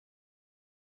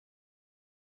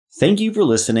Thank you for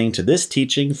listening to this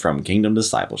teaching from Kingdom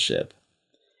Discipleship.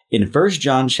 In 1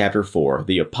 John chapter 4,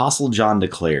 the Apostle John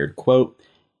declared, quote,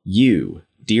 "You,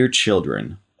 dear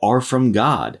children, are from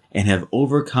God and have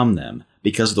overcome them,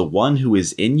 because the one who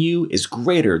is in you is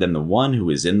greater than the one who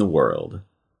is in the world."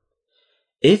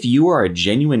 If you are a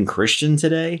genuine Christian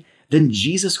today, then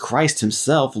Jesus Christ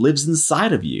himself lives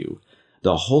inside of you.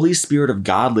 The Holy Spirit of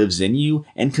God lives in you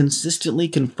and consistently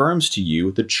confirms to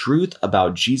you the truth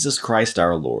about Jesus Christ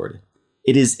our Lord.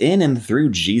 It is in and through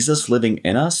Jesus living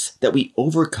in us that we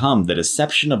overcome the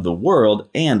deception of the world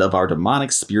and of our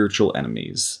demonic spiritual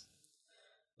enemies.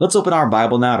 Let's open our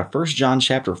Bible now to 1 John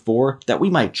chapter 4 that we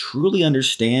might truly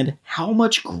understand how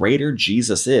much greater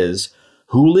Jesus is,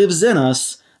 who lives in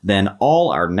us, than all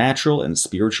our natural and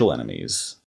spiritual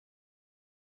enemies.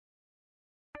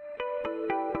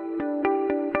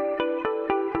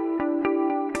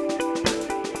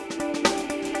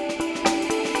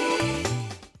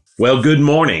 Well, good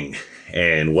morning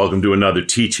and welcome to another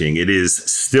teaching. It is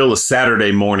still a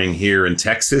Saturday morning here in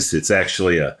Texas. It's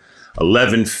actually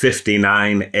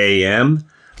 11:59 a.m.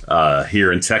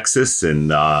 Here in Texas,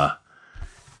 and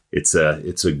it's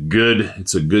a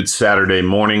good Saturday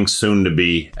morning, soon to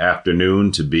be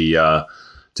afternoon, to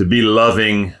be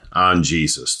loving on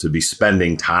Jesus, to be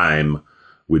spending time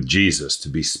with Jesus, to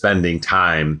be spending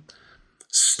time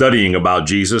studying about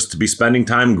Jesus, to be spending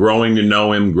time growing to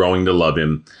know him, growing to love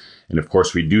him. And of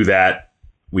course, we do that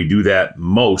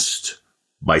most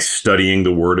by studying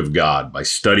the Word of God, by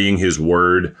studying his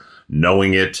Word,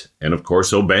 knowing it, and of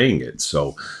course, obeying it.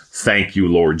 So thank you,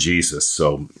 Lord Jesus.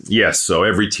 So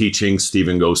every teaching,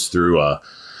 Stephen goes through a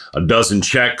dozen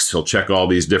checks. He'll check all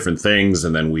these different things,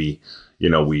 and then we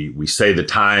say the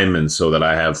time, and so that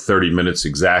I have 30 minutes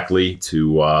exactly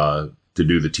to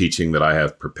do the teaching that I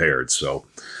have prepared. So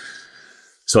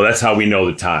that's how we know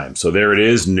the time. So there it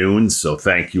is, noon. So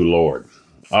thank you, Lord.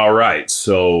 All right.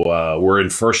 So we're in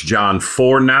 1 John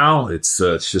 4 now. It's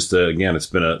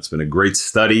been a great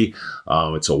study.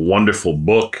 It's a wonderful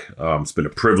book. It's been a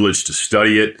privilege to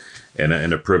study it and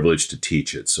a privilege to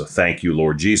teach it. So thank you,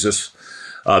 Lord Jesus.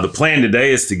 The plan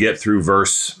today is to get through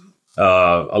verse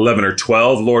 11 or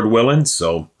 12, Lord willing.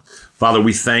 So Father,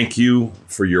 we thank you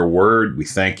for your word. We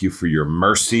thank you for your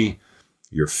mercy,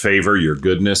 your favor, your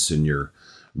goodness, and your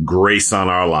grace on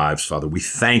our lives, Father. We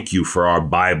thank you for our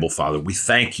Bible, Father. We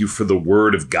thank you for the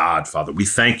Word of God, Father. We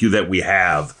thank you that we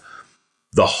have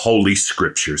the Holy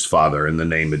Scriptures, Father, in the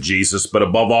name of Jesus. But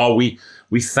above all, we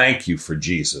thank you for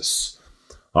Jesus,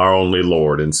 our only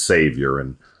Lord and Savior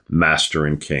and Master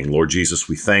and King. Lord Jesus,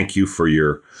 we thank you for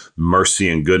your mercy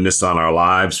and goodness on our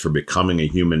lives, for becoming a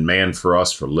human man for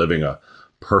us, for living a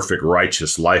perfect,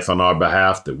 righteous life on our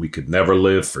behalf that we could never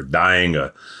live, for dying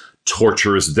a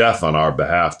torturous death on our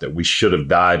behalf that we should have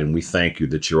died. And we thank you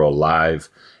that you're alive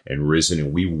and risen,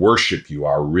 and we worship you,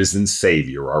 our risen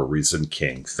Savior, our risen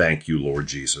King. Thank you, Lord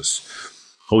Jesus.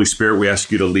 Holy Spirit, we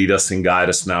ask you to lead us and guide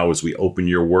us now as we open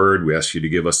your word. We ask you to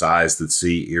give us eyes that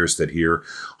see, ears that hear,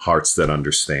 hearts that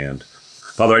understand.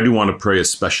 Father, I do want to pray a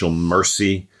special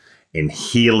mercy and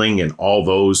healing in all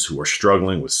those who are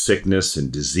struggling with sickness and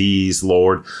disease,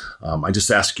 Lord. I just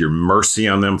ask your mercy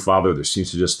on them, Father. There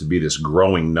seems to just to be this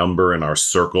growing number in our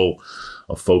circle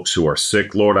of folks who are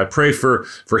sick, Lord. I pray for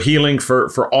healing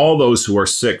for all those who are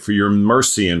sick, for your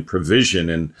mercy and provision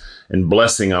and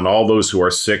blessing on all those who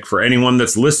are sick, for anyone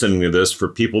that's listening to this, for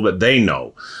people that they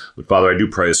know. But Father, I do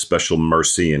pray a special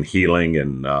mercy and healing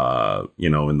and,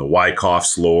 in the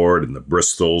Wyckoffs, Lord, and the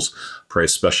Bristols. Pray a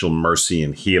special mercy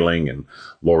and healing, and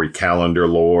Lori Callender,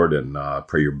 Lord, and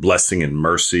pray your blessing and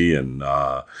mercy and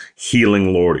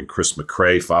healing, Lord, and Chris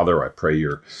McCrae, Father. I pray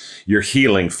your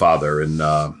healing, Father,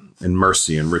 and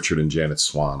mercy in Richard and Janet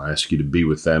Swan. I ask you to be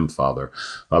with them, Father.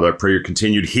 Father, I pray your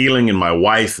continued healing in my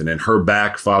wife and in her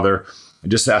back, Father. I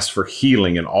just ask for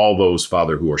healing in all those,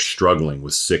 Father, who are struggling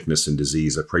with sickness and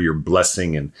disease. I pray your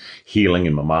blessing and healing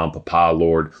in my mom and papa,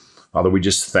 Lord. Father, we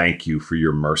just thank you for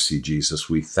your mercy, Jesus.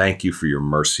 We thank you for your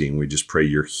mercy, and we just pray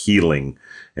your healing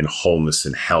and wholeness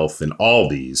and health in all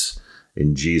these.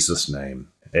 In Jesus' name,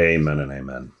 amen and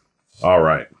amen. All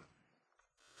right.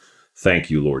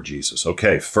 Thank you, Lord Jesus.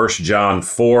 Okay, 1 John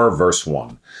 4, verse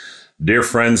 1. Dear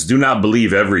friends, do not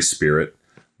believe every spirit,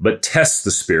 but test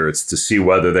the spirits to see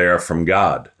whether they are from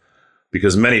God,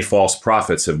 because many false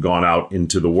prophets have gone out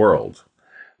into the world.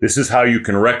 This is how you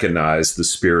can recognize the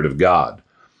Spirit of God.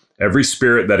 Every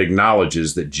spirit that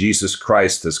acknowledges that Jesus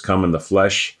Christ has come in the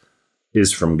flesh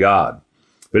is from God.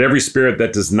 But every spirit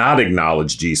that does not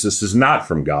acknowledge Jesus is not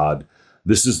from God.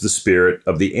 This is the spirit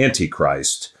of the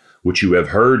antichrist, which you have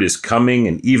heard is coming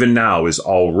and even now is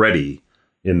already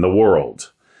in the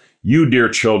world. You, dear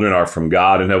children, are from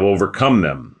God and have overcome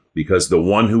them, because the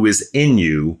one who is in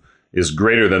you is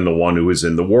greater than the one who is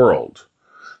in the world.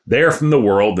 They are from the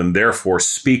world and therefore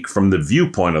speak from the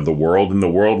viewpoint of the world, and the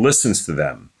world listens to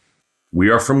them. We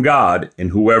are from God, and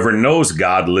whoever knows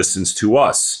God listens to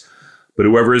us. But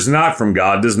whoever is not from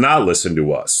God does not listen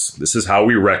to us. This is how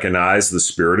we recognize the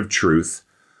spirit of truth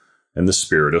and the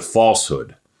spirit of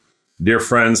falsehood. Dear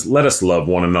friends, let us love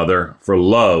one another, for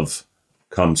love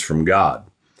comes from God.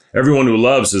 Everyone who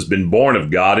loves has been born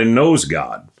of God and knows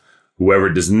God. Whoever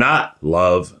does not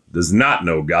love does not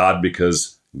know God,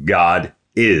 because God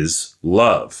is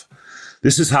love.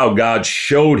 This is how God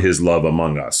showed his love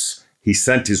among us. He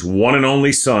sent his one and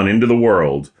only Son into the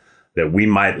world that we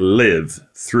might live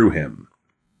through him.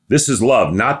 This is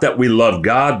love, not that we love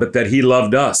God, but that he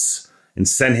loved us and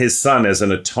sent his Son as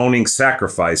an atoning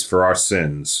sacrifice for our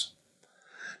sins.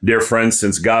 Dear friends,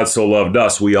 since God so loved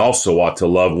us, we also ought to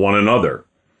love one another.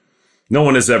 No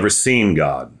one has ever seen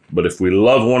God, but if we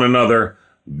love one another,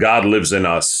 God lives in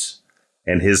us,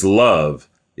 and his love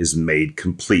is made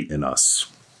complete in us.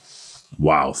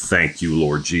 Wow, thank you,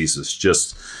 Lord Jesus.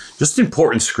 Just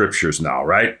important scriptures now,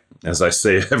 right? As I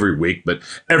say every week, but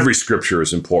every scripture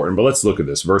is important. But let's look at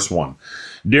this. Verse 1.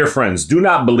 Dear friends, do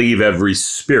not believe every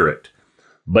spirit,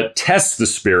 but test the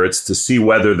spirits to see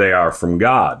whether they are from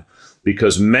God,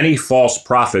 because many false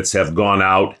prophets have gone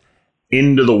out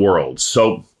into the world.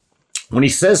 So when he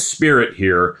says spirit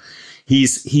here,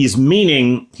 he's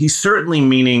certainly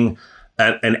meaning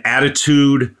an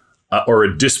attitude or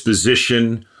a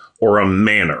disposition or a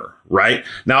manner, right?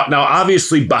 Now,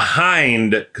 obviously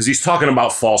behind, because he's talking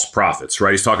about false prophets,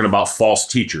 right? He's talking about false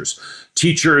teachers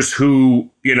who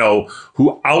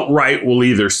outright will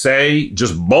either say,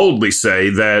 just boldly say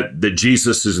that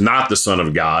Jesus is not the Son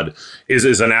of God,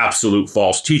 is an absolute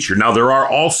false teacher. Now, there are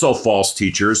also false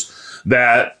teachers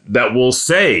that will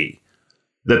say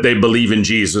that they believe in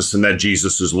Jesus and that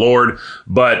Jesus is Lord,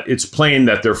 but it's plain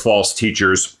that they're false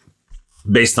teachers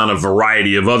based on a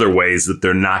variety of other ways that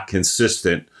they're not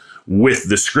consistent with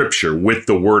the scripture, with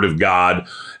the word of God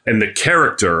and the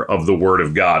character of the word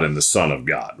of God and the Son of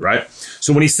God, right?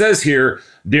 So when he says here,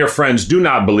 dear friends, do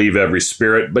not believe every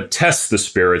spirit, but test the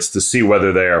spirits to see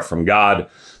whether they are from God,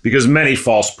 because many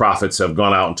false prophets have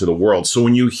gone out into the world. So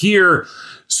when you hear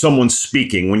someone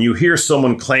speaking, when you hear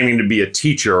someone claiming to be a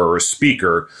teacher or a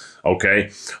speaker,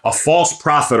 okay, a false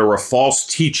prophet or a false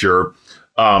teacher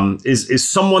is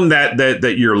someone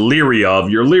that you're leery of.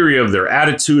 You're leery of their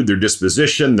attitude, their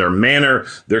disposition, their manner,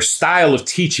 their style of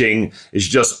teaching is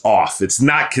just off. It's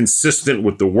not consistent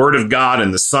with the Word of God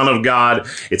and the Son of God.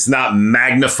 It's not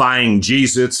magnifying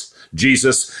Jesus.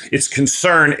 Its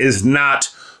concern is not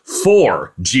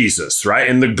for Jesus, right?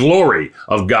 And the glory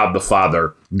of God the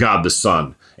Father, God the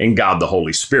Son, and God the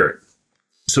Holy Spirit.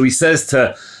 So he says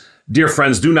to, dear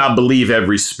friends, do not believe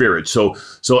every spirit. So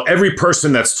every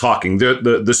person that's talking,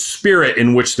 the spirit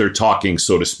in which they're talking,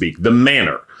 so to speak, the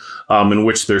manner in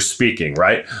which they're speaking,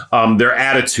 right? Their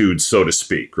attitude, so to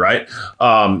speak, right?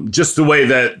 Just the way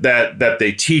that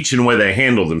they teach and the way they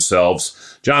handle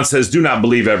themselves. John says, do not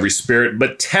believe every spirit,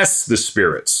 but test the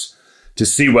spirits to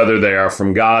see whether they are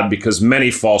from God, because many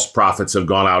false prophets have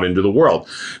gone out into the world.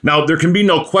 Now, there can be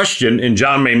no question, and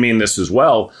John may mean this as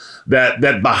well, that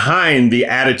behind the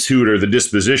attitude or the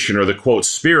disposition or the, quote,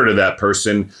 spirit of that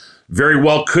person very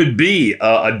well could be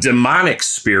a demonic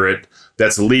spirit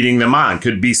that's leading them on.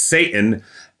 Could be Satan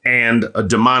and a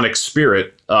demonic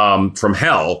spirit from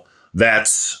hell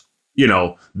that's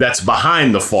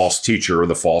behind the false teacher or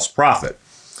the false prophet.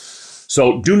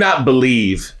 So do not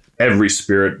believe every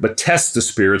spirit, but test the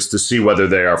spirits to see whether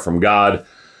they are from God,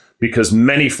 because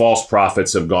many false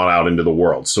prophets have gone out into the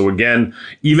world. So again,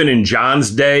 even in John's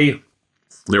day,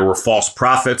 there were false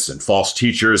prophets and false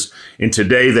teachers, and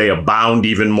today they abound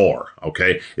even more.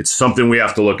 Okay, it's something we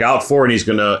have to look out for, and he's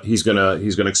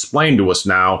gonna explain to us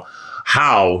now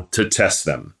how to test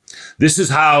them. This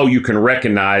is how you can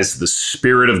recognize the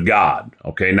Spirit of God.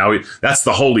 Okay, now that's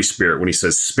the Holy Spirit when he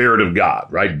says Spirit of God,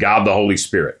 right? God the Holy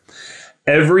Spirit.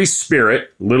 Every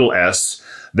spirit, little s,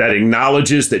 that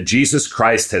acknowledges that Jesus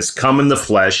Christ has come in the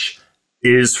flesh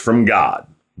is from God.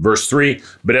 Verse 3,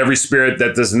 but every spirit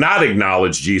that does not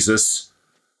acknowledge Jesus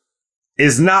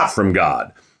is not from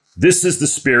God. This is the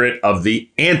spirit of the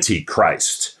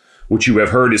antichrist, which you have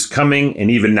heard is coming and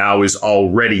even now is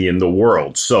already in the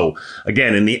world. So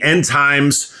again, in the end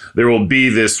times, there will be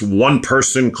this one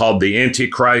person called the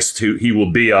Antichrist, he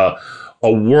will be a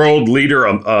world leader,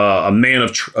 a man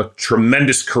of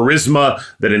tremendous charisma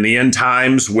that in the end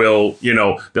times will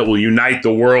unite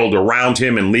the world around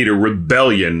him and lead a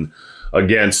rebellion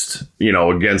against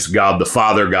God the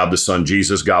Father, God the Son,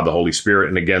 Jesus, God the Holy Spirit,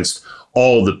 and against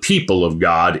all the people of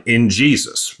God in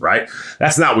Jesus, right?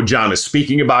 That's not what John is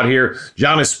speaking about here.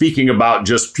 John is speaking about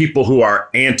just people who are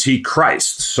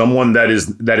antichrist, someone that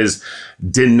is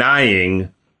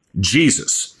denying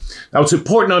Jesus. Now, it's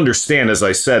important to understand, as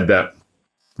I said, that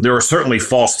there are certainly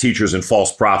false teachers and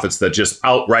false prophets that just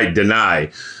outright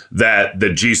deny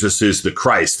that Jesus is the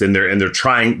Christ, and they're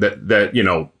trying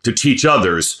to teach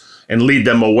others and lead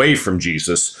them away from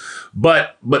Jesus.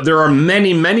 But there are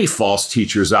many false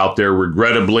teachers out there,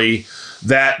 regrettably,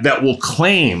 that will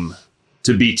claim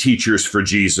to be teachers for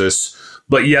Jesus,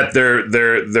 but yet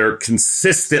they're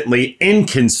consistently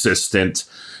inconsistent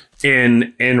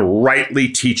in rightly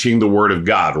teaching the Word of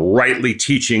God, rightly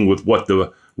teaching what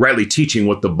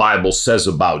the Bible says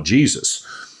about Jesus.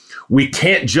 We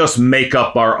can't just make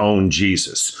up our own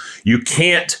Jesus. You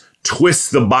can't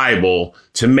twist the Bible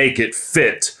to make it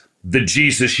fit the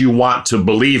Jesus you want to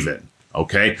believe in,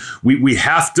 okay? We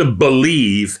have to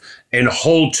believe and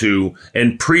hold to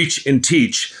and preach and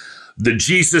teach the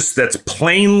Jesus that's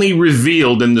plainly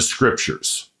revealed in the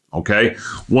Scriptures, okay?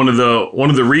 One of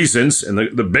the reasons, and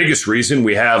the biggest reason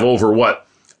we have over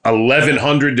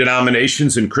 1,100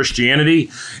 denominations in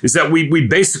Christianity, is that we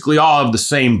basically all have the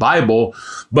same Bible,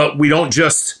 but we don't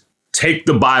just take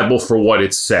the Bible for what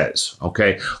it says,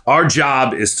 okay? Our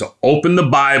job is to open the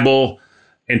Bible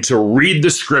and to read the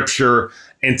Scripture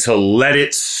and to let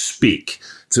it speak,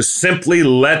 to simply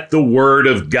let the Word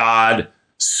of God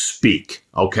speak,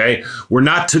 okay? We're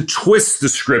not to twist the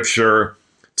Scripture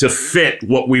to fit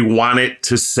what we want it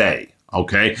to say,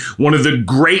 okay? One of the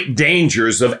great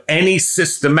dangers of any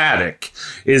systematic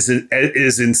is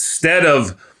instead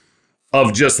of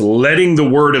just letting the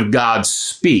Word of God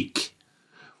speak,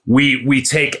 we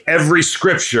take every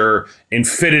Scripture and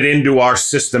fit it into our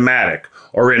systematic,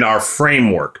 or in our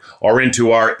framework, or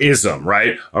into our ism,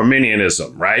 right?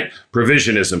 Arminianism, right?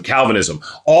 Provisionism, Calvinism,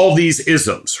 all these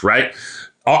isms, right?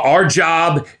 Our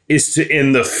job is to,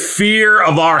 in the fear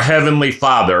of our Heavenly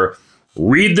Father,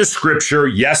 read the Scripture.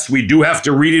 Yes, we do have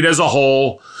to read it as a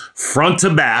whole, front to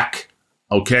back,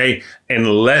 okay? And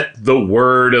let the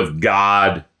Word of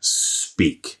God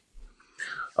speak.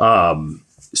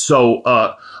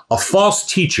 A false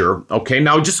teacher, okay,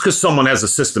 now just because someone has a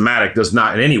systematic does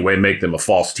not in any way make them a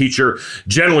false teacher.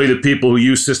 Generally, the people who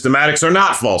use systematics are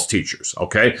not false teachers,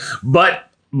 okay?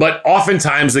 But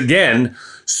oftentimes, again,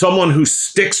 someone who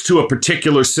sticks to a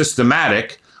particular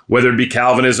systematic, whether it be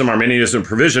Calvinism, Arminianism,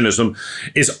 Provisionism,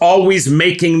 is always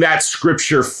making that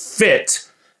Scripture fit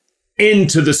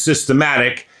into the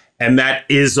systematic, and that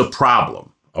is a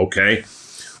problem, okay?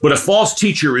 But a false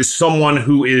teacher is someone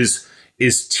who is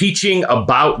teaching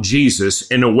about Jesus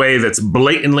in a way that's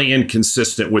blatantly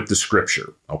inconsistent with the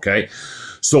Scripture, okay?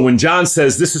 So when John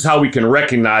says this is how we can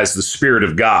recognize the Spirit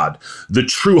of God, the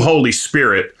true Holy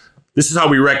Spirit, this is how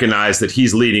we recognize that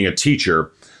he's leading a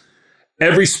teacher.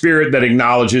 Every spirit that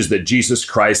acknowledges that Jesus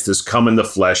Christ has come in the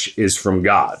flesh is from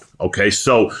God, okay?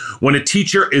 So when a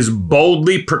teacher is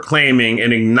boldly proclaiming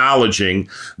and acknowledging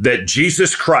that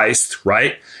Jesus Christ,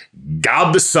 right,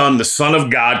 God the Son of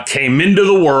God, came into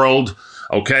the world,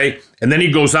 okay? And then he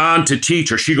goes on to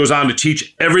teach, or she goes on to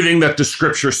teach everything that the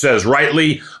Scripture says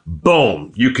rightly.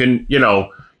 Boom. You can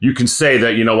say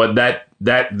that,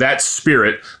 that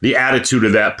spirit, the attitude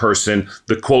of that person,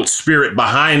 the quote spirit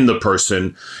behind the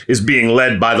person is being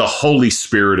led by the Holy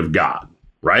Spirit of God,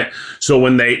 right? So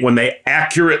when they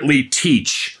accurately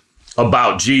teach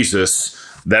about Jesus,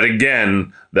 that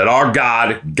again, that our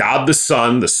God the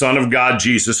Son of God,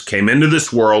 Jesus, came into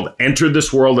this world, entered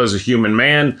this world as a human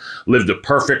man, lived a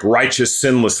perfect, righteous,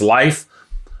 sinless life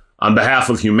on behalf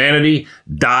of humanity,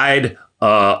 died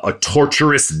a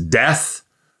torturous death,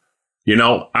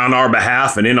 on our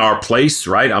behalf and in our place,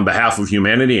 right? On behalf of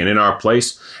humanity and in our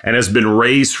place, and has been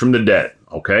raised from the dead,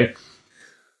 okay?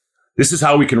 This is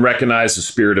how we can recognize the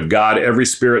Spirit of God. Every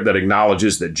spirit that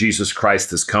acknowledges that Jesus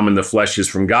Christ has come in the flesh is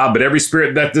from God, but every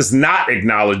spirit that does not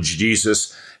acknowledge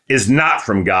Jesus is not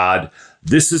from God.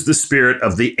 This is the spirit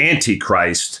of the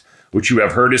antichrist, which you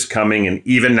have heard is coming and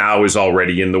even now is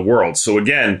already in the world. So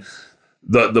again,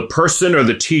 the person or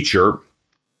the teacher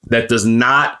that does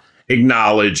not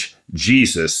acknowledge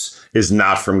Jesus is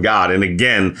not from God. And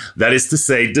again, that is to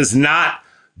say, does not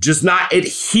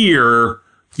adhere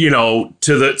to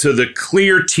the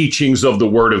clear teachings of the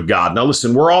Word of God. Now,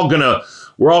 listen, we're all gonna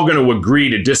agree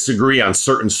to disagree on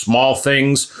certain small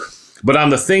things, but on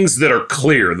the things that are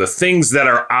clear, the things that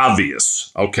are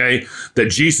obvious, okay, that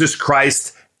Jesus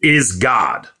Christ is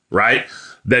God, right?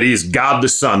 that he is God the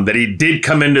Son, that he did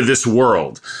come into this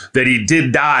world, that he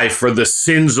did die for the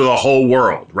sins of the whole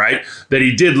world, right? That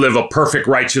he did live a perfect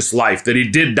righteous life, that he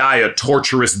did die a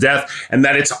torturous death, and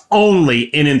that it's only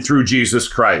in and through Jesus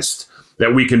Christ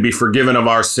that we can be forgiven of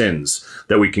our sins,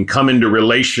 that we can come into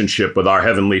relationship with our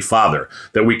Heavenly Father,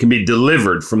 that we can be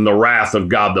delivered from the wrath of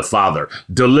God the Father,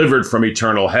 delivered from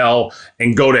eternal hell,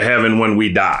 and go to heaven when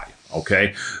we die,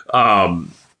 okay?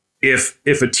 If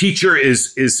a teacher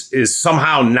is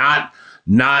somehow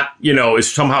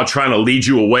is somehow trying to lead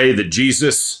you away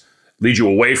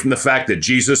from the fact that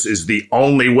Jesus is the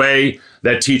only way,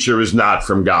 that teacher is not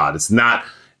from God. It's not,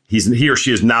 he or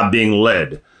she is not being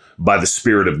led by the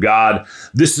Spirit of God.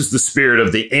 This is the spirit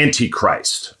of the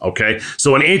antichrist, okay?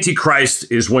 So an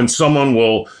antichrist is when someone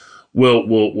will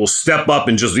step up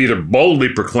and just either boldly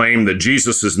proclaim that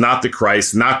Jesus is not the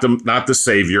Christ, not the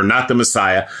Savior, not the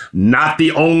Messiah, not the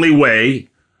only way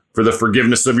for the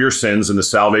forgiveness of your sins and the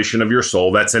salvation of your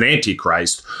soul. That's an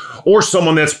antichrist. Or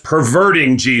someone that's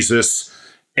perverting Jesus,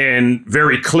 and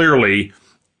very clearly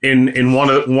in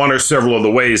one or several of the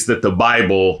ways that the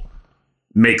Bible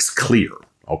makes clear.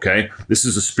 Okay, this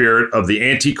is the spirit of the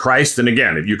Antichrist. And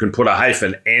again, if you can put a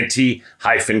hyphen,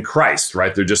 anti-Christ,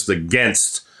 right? They're just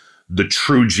against the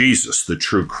true Jesus, the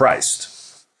true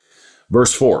Christ.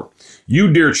 Verse 4,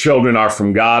 you, dear children, are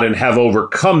from God and have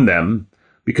overcome them,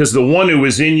 because the one who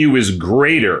is in you is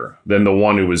greater than the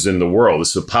one who is in the world.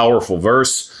 It's a powerful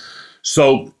verse.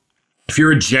 So if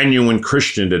you're a genuine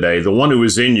Christian today, the one who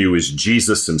is in you is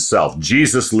Jesus himself.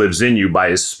 Jesus lives in you by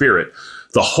his Spirit.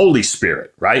 The Holy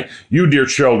Spirit, right? You, dear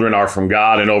children, are from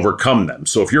God and overcome them.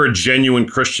 So if you're a genuine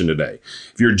Christian today,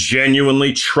 if you're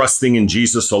genuinely trusting in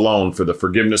Jesus alone for the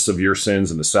forgiveness of your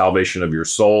sins and the salvation of your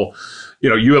soul,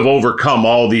 you have overcome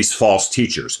all these false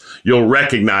teachers. You'll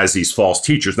recognize these false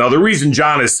teachers. Now, the reason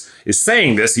John is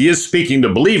saying this, he is speaking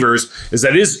to believers, is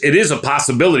that it is a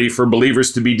possibility for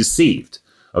believers to be deceived.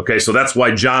 Okay, so that's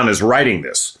why John is writing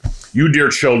this. You, dear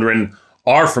children,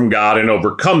 are from God and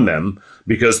overcome them,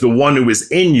 because the one who is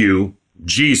in you,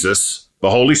 Jesus,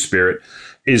 the Holy Spirit,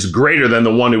 is greater than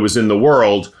the one who is in the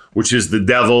world, which is the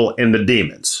devil and the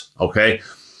demons, okay?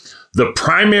 The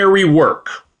primary work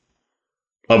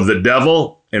of the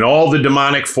devil and all the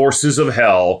demonic forces of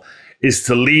hell is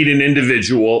to lead an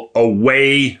individual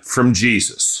away from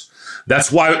Jesus.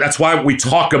 That's why we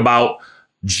talk about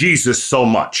Jesus so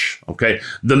much, okay?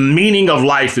 The meaning of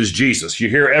life is Jesus. You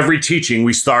hear every teaching,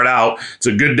 we start out, it's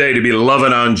a good day to be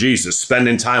loving on Jesus,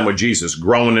 spending time with Jesus,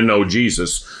 growing to know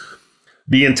Jesus.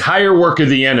 The entire work of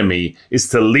the enemy is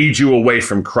to lead you away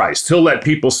from Christ. He'll let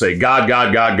people say God,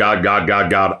 God, God, God, God, God,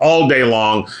 God all day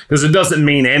long, because it doesn't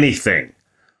mean anything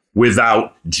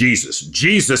without Jesus.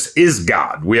 Jesus is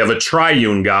God. We have a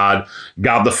triune God,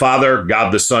 God the Father,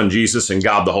 God the Son, Jesus, and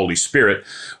God the Holy Spirit.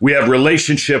 We have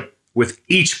relationship with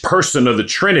each person of the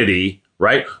Trinity,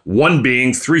 right? One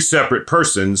being, three separate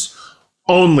persons,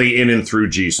 only in and through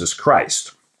Jesus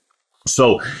Christ.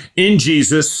 So in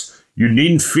Jesus, you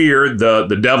needn't fear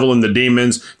the devil and the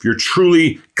demons. If you're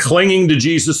truly clinging to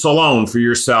Jesus alone for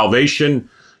your salvation,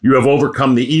 you have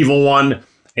overcome the evil one.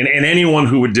 And anyone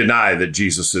who would deny that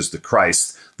Jesus is the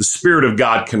Christ, the Spirit of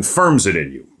God confirms it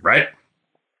in you, right?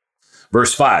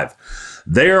 Verse 5.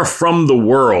 They are from the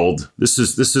world. This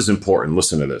is important.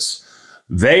 Listen to this.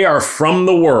 They are from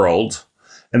the world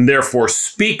and therefore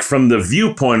speak from the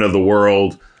viewpoint of the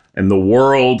world, and the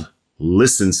world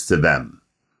listens to them.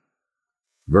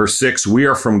 Verse 6, we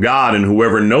are from God, and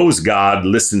whoever knows God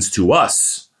listens to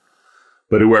us.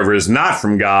 But whoever is not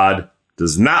from God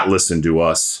does not listen to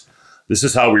us. This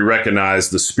is how we recognize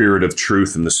the spirit of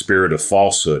truth and the spirit of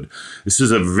falsehood. This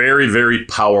is a very, very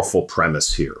powerful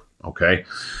premise here, okay?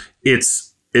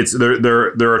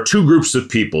 There are two groups of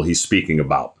people he's speaking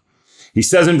about. He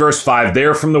says in verse 5, they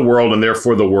are from the world, and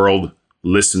therefore the world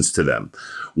listens to them.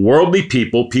 Worldly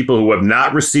people who have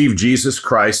not received Jesus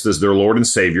Christ as their Lord and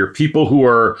Savior, people who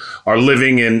are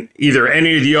living in either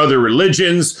any of the other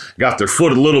religions, got their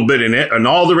foot a little bit in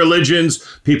all the religions,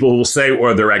 people who will say,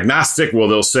 or they're agnostic, well,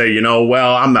 they'll say,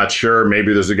 well, I'm not sure,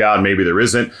 maybe there's a God, maybe there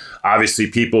isn't.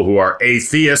 Obviously, people who are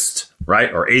atheist,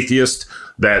 right, or atheist,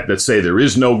 that say there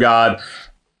is no God.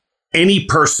 Any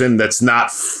person that's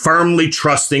not firmly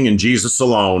trusting in Jesus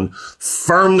alone,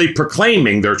 firmly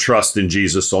proclaiming their trust in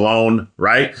Jesus alone,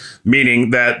 right? Meaning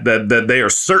that they are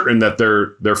certain that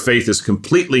their faith is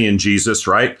completely in Jesus,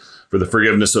 right? For the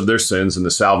forgiveness of their sins and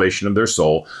the salvation of their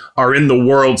soul, are in the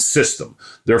world system.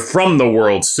 They're from the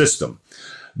world system.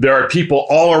 There are people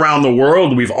all around the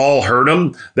world, we've all heard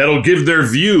them, that'll give their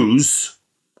views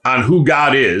on who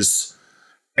God is,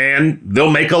 and they'll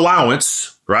make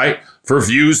allowance, right, for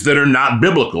views that are not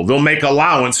biblical. They'll make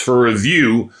allowance for a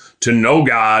view to know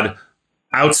God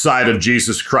outside of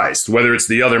Jesus Christ, whether it's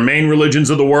the other main religions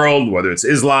of the world, whether it's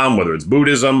Islam, whether it's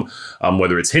Buddhism,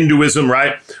 whether it's Hinduism,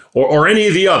 right? Or any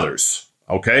of the others,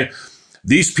 okay?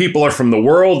 These people are from the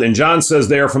world, and John says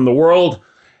they are from the world,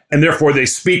 and therefore they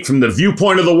speak from the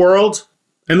viewpoint of the world,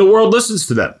 and the world listens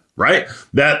to them, right?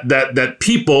 That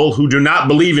people who do not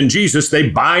believe in Jesus, they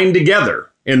bind together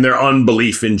in their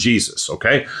unbelief in Jesus,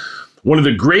 okay? One of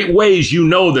the great ways you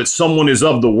know that someone is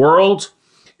of the world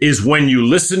is when you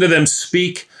listen to them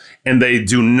speak and they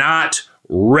do not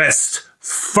rest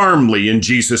firmly in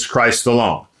Jesus Christ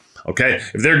alone. Okay,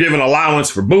 if they're given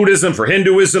allowance for Buddhism, for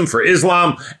Hinduism, for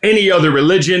Islam, any other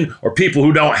religion, or people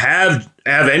who don't have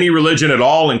any religion at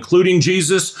all, including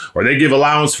Jesus, or they give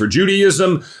allowance for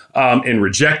Judaism in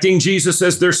rejecting Jesus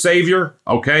as their savior,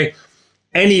 okay,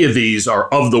 any of these are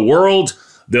of the world.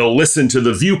 They'll listen to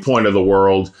the viewpoint of the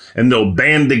world, and they'll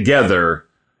band together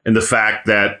in the fact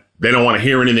that they don't want to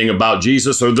hear anything about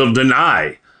Jesus, or they'll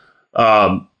deny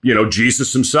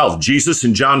Jesus himself. Jesus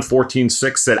in John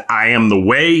 14:6 said, I am the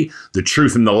way, the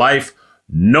truth, and the life.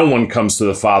 No one comes to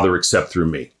the Father except through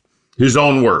me. His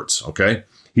own words, okay?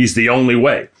 He's the only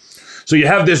way. So you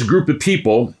have this group of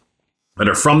people that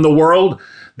are from the world.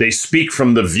 They speak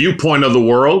from the viewpoint of the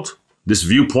world, this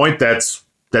viewpoint that's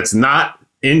not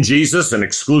in Jesus and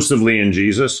exclusively in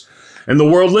Jesus, and the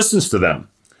world listens to them.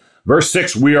 Verse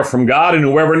 6, we are from God, and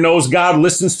whoever knows God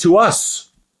listens to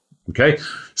us. Okay,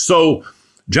 so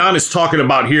John is talking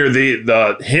about here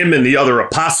the him and the other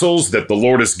apostles that the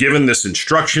Lord has given this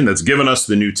instruction, that's given us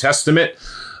the New Testament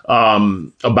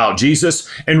about Jesus,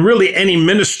 and really any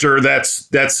minister that's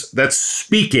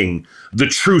speaking the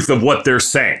truth of what they're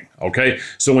saying. Okay,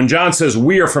 so when John says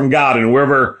we are from God, and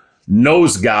whoever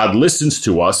knows God listens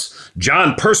to us,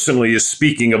 John personally is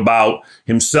speaking about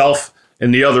himself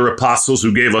and the other apostles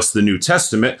who gave us the New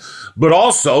Testament, but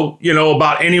also,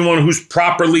 about anyone who's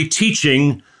properly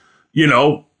teaching,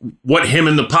 what him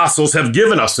and the apostles have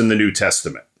given us in the New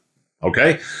Testament.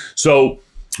 Okay? So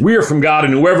we are from God,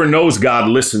 and whoever knows God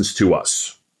listens to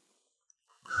us.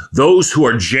 Those who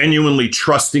are genuinely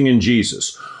trusting in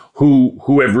Jesus,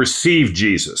 who have received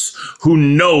Jesus, who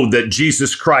know that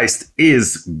Jesus Christ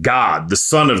is God, the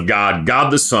Son of God,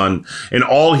 God the Son, and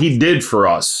all he did for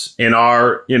us in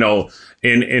our,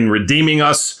 in redeeming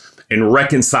us and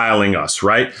reconciling us,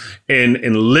 right?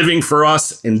 And living for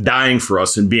us and dying for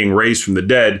us and being raised from the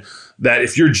dead, that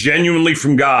if you're genuinely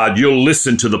from God, you'll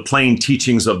listen to the plain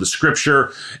teachings of the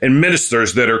scripture and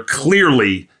ministers that are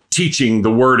clearly teaching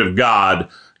the word of God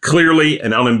clearly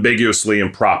and unambiguously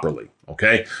and properly.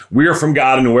 Okay, we are from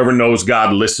God, and whoever knows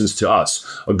God listens to us.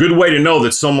 A good way to know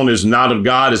that someone is not of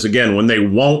God is, again, when they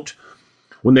won't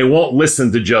listen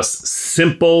to just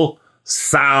simple,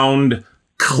 sound,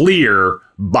 clear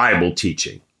Bible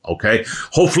teaching. Okay,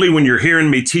 hopefully when you're hearing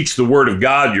me teach the Word of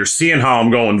God, you're seeing how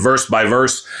I'm going verse by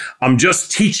verse. I'm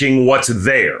just teaching what's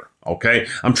there. Okay,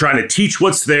 I'm trying to teach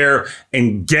what's there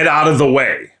and get out of the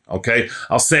way. Okay,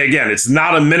 I'll say again, it's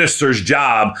not a minister's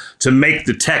job to make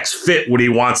the text fit what he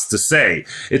wants to say.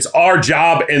 It's our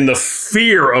job in the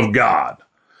fear of God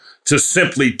to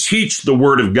simply teach the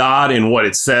word of God in what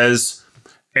it says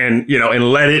and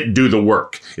let it do the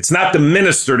work. It's not the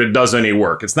minister that does any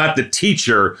work. It's not the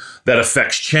teacher that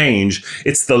affects change.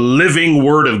 It's the living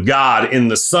word of God in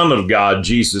the Son of God,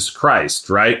 Jesus Christ,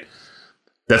 right?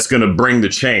 That's going to bring the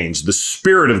change. The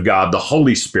Spirit of God, the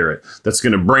Holy Spirit, that's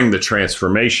going to bring the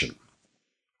transformation.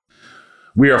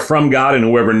 We are from God, and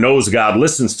whoever knows God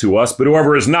listens to us, but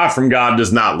whoever is not from God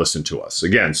does not listen to us.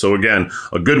 Again,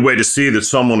 a good way to see that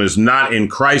someone is not in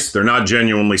Christ, they're not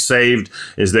genuinely saved,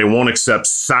 is they won't accept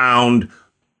sound,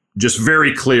 just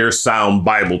very clear, sound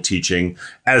Bible teaching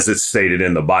as it's stated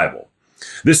in the Bible.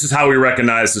 This is how we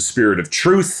recognize the spirit of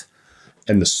truth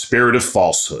and the spirit of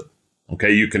falsehood.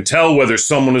 Okay, you can tell whether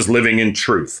someone is living in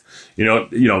truth.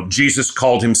 Jesus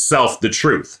called himself the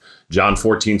truth. John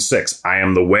 14:6, I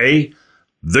am the way,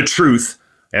 the truth,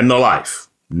 and the life.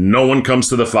 No one comes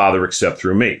to the Father except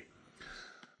through me.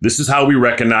 This is how we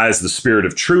recognize the spirit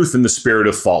of truth and the spirit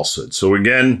of falsehood. So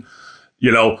again,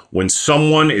 when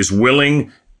someone is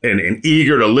willing and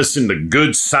eager to listen to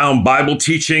good, sound Bible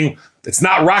teaching, it's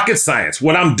not rocket science.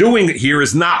 What I'm doing here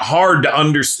is not hard to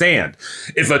understand.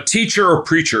 If a teacher or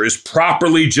preacher is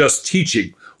properly just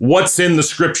teaching what's in the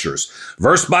scriptures,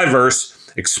 verse by verse,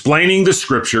 explaining the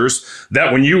scriptures,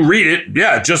 that when you read it,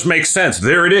 it just makes sense.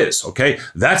 There it is, okay?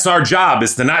 That's our job,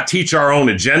 is to not teach our own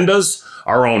agendas,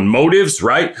 our own motives,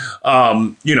 right?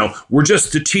 We're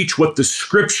just to teach what the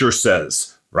scripture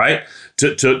says, right?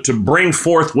 to bring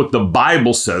forth what the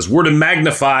Bible says. We're to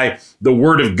magnify the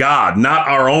word of God, not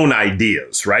our own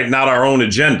ideas, right? Not our own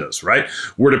agendas, right?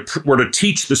 We're to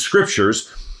teach the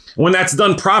scriptures. When that's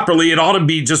done properly, it ought to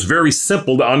be just very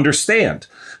simple to understand.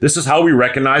 This is how we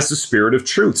recognize the spirit of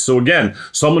truth. So again,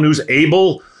 someone who's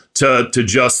able to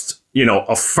just,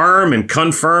 affirm and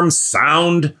confirm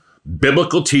sound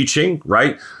biblical teaching,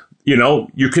 right?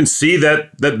 You can see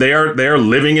that they are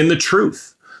living in the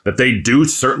truth, that they do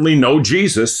certainly know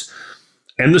Jesus.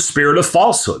 And the spirit of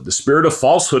falsehood. The spirit of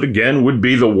falsehood, again, would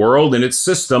be the world and its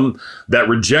system that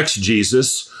rejects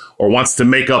Jesus or wants to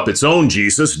make up its own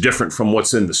Jesus, different from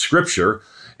what's in the scripture,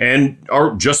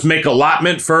 or just make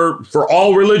allotment for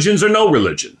all religions or no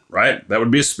religion, right? That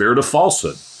would be a spirit of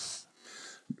falsehood.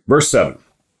 Verse 7,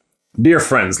 dear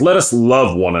friends, let us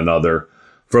love one another,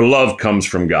 for love comes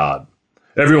from God.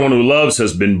 Everyone who loves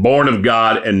has been born of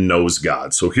God and knows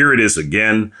God. So here it is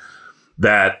again,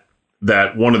 that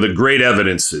one of the great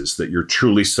evidences that you're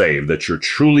truly saved, that you're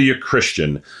truly a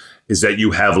Christian, is that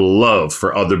you have love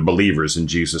for other believers in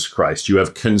Jesus Christ. You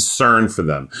have concern for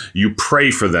them. You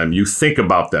pray for them. You think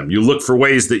about them. You look for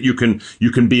ways that you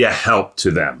can be a help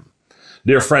to them.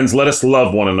 Dear friends, let us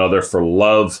love one another, for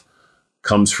love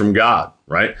comes from God,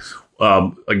 right?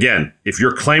 Again, if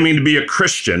you're claiming to be a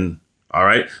Christian, all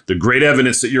right, the great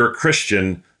evidence that you're a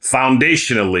Christian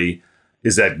foundationally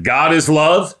is that God is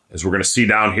love, as we're going to see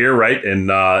down here, right, in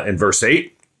verse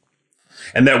 8,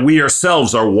 and that we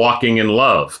ourselves are walking in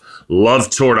love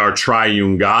toward our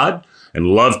triune God, and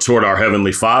love toward our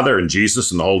Heavenly Father and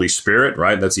Jesus and the Holy Spirit,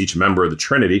 right? That's each member of the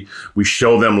Trinity. We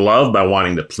show them love by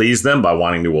wanting to please them, by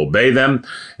wanting to obey them,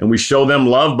 and we show them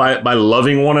love by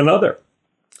loving one another.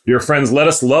 Dear friends, let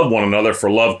us love one another, for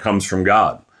love comes from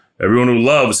God. Everyone who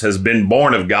loves has been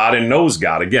born of God and knows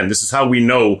God. Again, this is how we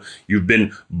know you've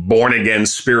been born again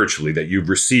spiritually, that you've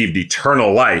received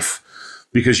eternal life,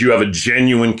 because you have a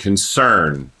genuine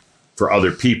concern for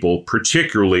other people,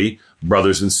 particularly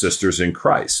brothers and sisters in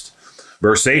Christ.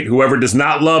 Verse 8, whoever does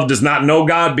not love does not know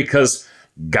God, because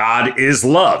God is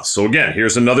love. So again,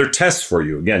 here's another test for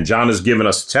you. Again, John has given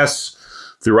us tests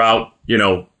throughout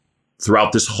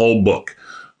this whole book.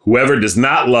 Whoever does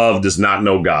not love does not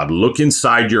know God. Look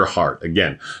inside your heart.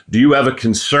 Again, do you have a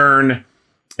concern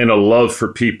and a love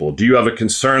for people? Do you have a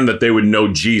concern that they would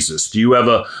know Jesus? Do you have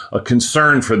a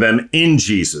concern for them in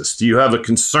Jesus? Do you have a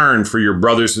concern for your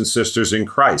brothers and sisters in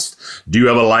Christ? Do you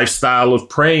have a lifestyle of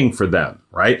praying for them,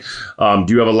 right? Do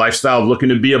you have a lifestyle of looking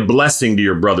to be a blessing to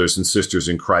your brothers and sisters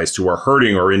in Christ who are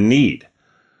hurting or in need?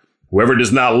 Whoever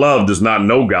does not love does not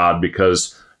know God,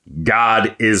 because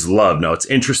God is love. Now, it's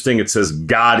interesting. It says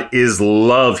God is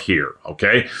love here,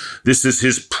 okay? This is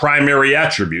his primary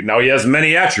attribute. Now, he has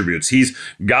many attributes.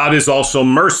 God is also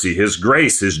mercy, his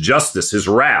grace, his justice, his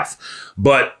wrath.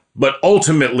 But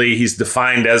ultimately, he's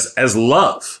defined as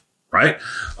love, right?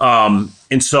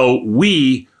 And so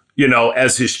we,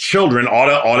 as his children,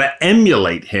 ought to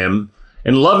emulate him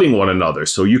in loving one another.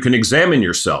 So you can examine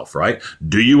yourself, right?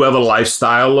 Do you have a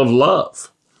lifestyle of love?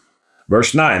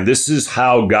 Verse 9, this is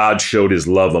how God showed his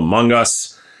love among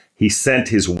us. He sent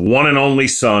his one and only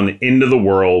Son into the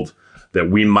world that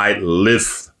we might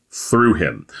live through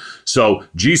him. So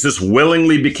Jesus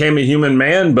willingly became a human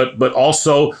man, but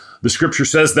also the scripture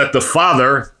says that the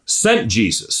Father sent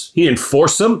Jesus. He didn't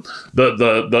force him.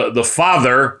 The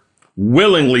Father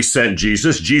willingly sent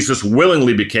Jesus. Jesus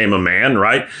willingly became a man,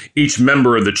 right? Each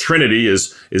member of the Trinity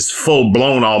is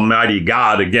full-blown Almighty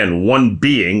God. Again, one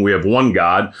being. We have one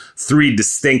God, three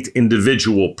distinct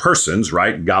individual persons,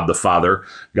 right? God the Father,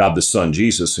 God the Son,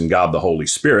 Jesus, and God the Holy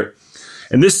Spirit.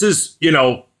 And this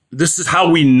is how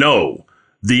we know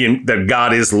that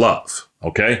God is love,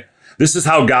 okay? This is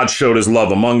how God showed his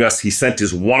love among us. He sent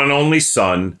his one and only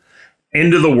Son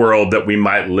into the world that we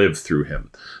might live through him.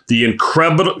 The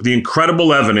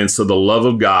incredible evidence of the love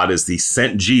of God is he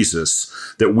sent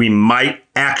Jesus that we might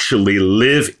actually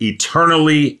live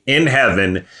eternally in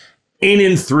heaven in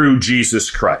and through Jesus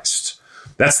Christ.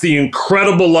 That's the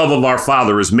incredible love of our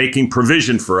Father, is making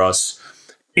provision for us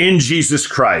in Jesus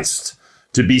Christ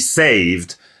to be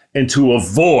saved and to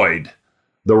avoid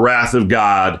the wrath of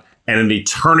God and an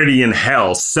eternity in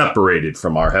hell separated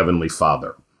from our Heavenly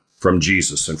Father, from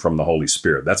Jesus and from the Holy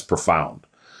Spirit. That's profound.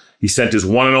 He sent his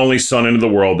one and only Son into the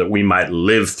world that we might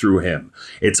live through him.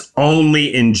 It's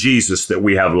only in Jesus that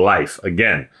we have life.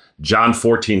 Again, John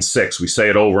 14:6, we say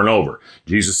it over and over.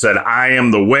 Jesus said, I am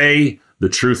the way, the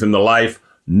truth, and the life.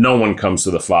 No one comes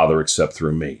to the Father except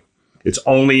through me. It's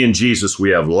only in Jesus we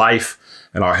have life,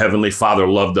 and our Heavenly Father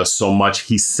loved us so much,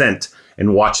 he sent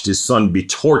and watched his Son be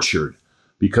tortured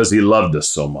because he loved us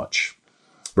so much.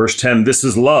 Verse 10, this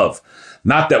is love,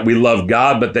 Not that we love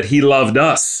God, but that he loved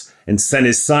us and sent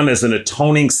his son as an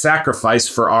atoning sacrifice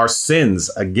for our sins.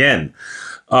 Again,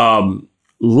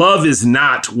 love is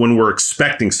not when we're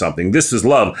expecting something. This is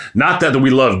love. Not that we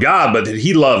love God, but that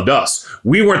he loved us.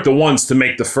 We weren't the ones to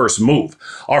make the first move.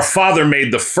 Our Father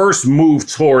made the first move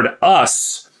toward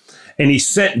us, and he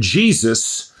sent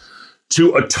Jesus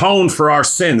to atone for our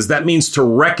sins. That means to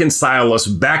reconcile us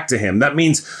back to him. That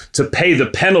means to pay the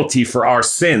penalty for our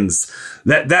sins.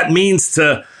 That means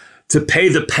to pay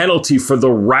the penalty for the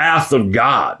wrath of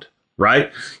God, right?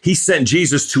 He sent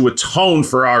Jesus to atone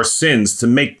for our sins, to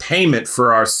make payment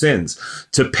for our sins,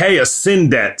 to pay a sin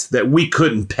debt that we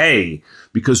couldn't pay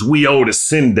because we owed a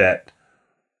sin debt.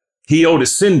 He owed a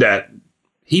sin debt.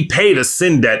 He paid a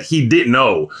sin debt he didn't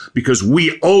owe because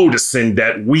we owed a sin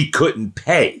debt we couldn't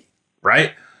pay.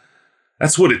 Right?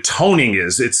 That's what atoning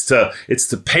is. It's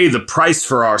to pay the price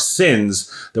for our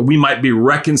sins that we might be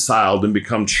reconciled and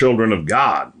become children of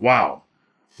God. Wow.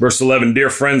 Verse 11,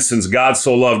 dear friends, since God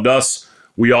so loved us,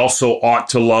 we also ought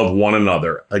to love one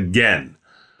another. Again,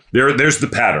 there's the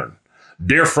pattern.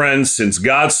 Dear friends, since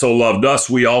God so loved us,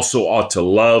 we also ought to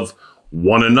love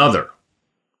one another.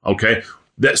 Okay?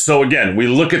 So again, we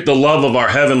look at the love of our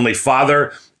Heavenly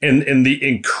Father and the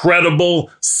incredible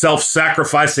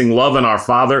self-sacrificing love in our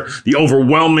Father, the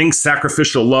overwhelming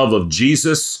sacrificial love of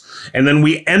Jesus, and then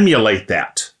we emulate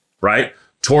that, right,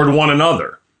 toward one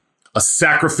another. A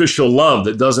sacrificial love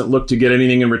that doesn't look to get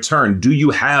anything in return. Do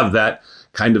you have that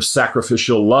kind of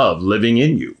sacrificial love living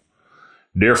in you?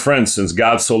 Dear friends, since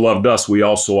God so loved us, we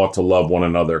also ought to love one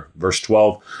another. Verse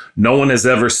 12, no one has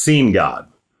ever seen God.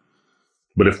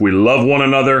 But if we love one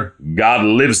another, God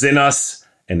lives in us,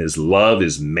 and his love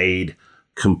is made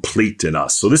complete in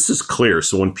us. So this is clear.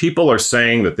 So when people are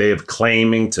saying that they have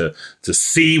claiming to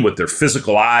see with their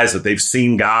physical eyes that they've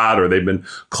seen God or they've been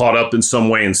caught up in some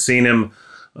way and seen him,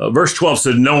 verse 12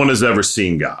 says no one has ever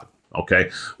seen God.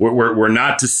 Okay, we're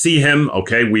not to see him.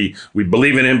 Okay, we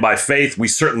believe in him by faith. We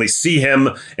certainly see him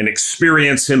and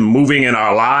experience him moving in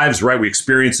our lives, right? We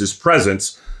experience his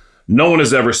presence. No one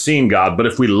has ever seen God. But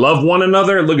if we love one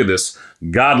another, look at this.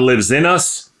 God lives in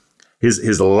us.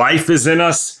 His life is in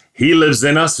us. He lives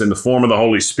in us in the form of the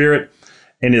Holy Spirit,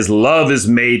 and his love is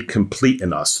made complete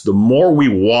in us. The more we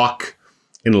walk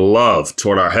in love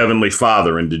toward our Heavenly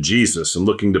Father and to Jesus and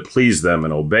looking to please them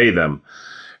and obey them,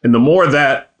 and the more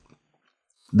that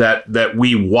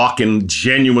we walk in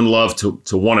genuine love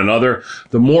to one another,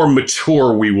 the more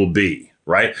mature we will be.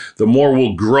 Right? The more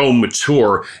we'll grow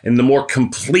mature and the more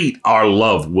complete our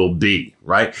love will be,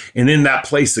 right? And in that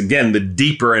place, again, the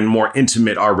deeper and more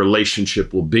intimate our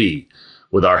relationship will be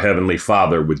with our Heavenly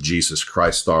Father, with Jesus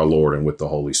Christ our Lord, and with the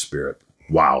Holy Spirit.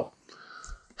 Wow.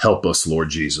 Help us, Lord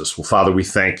Jesus. Well, Father, we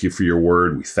thank you for your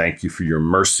word. We thank you for your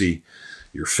mercy,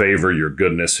 your favor, your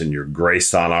goodness, and your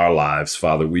grace on our lives.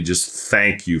 Father, we just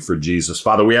thank you for Jesus.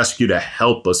 Father, we ask you to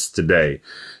help us today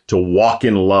to walk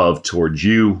in love towards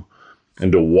you,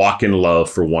 and to walk in love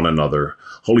for one another.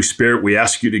 Holy Spirit, we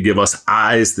ask you to give us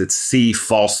eyes that see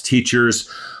false teachers,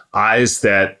 eyes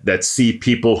that see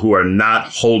people who are not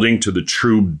holding to the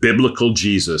true biblical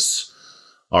Jesus,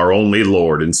 our only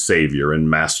Lord and Savior and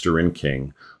Master and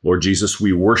King. Lord Jesus,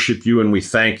 we worship you and we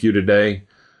thank you today.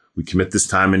 We commit this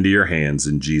time into your hands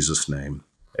in Jesus' name.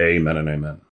 Amen and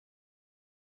amen.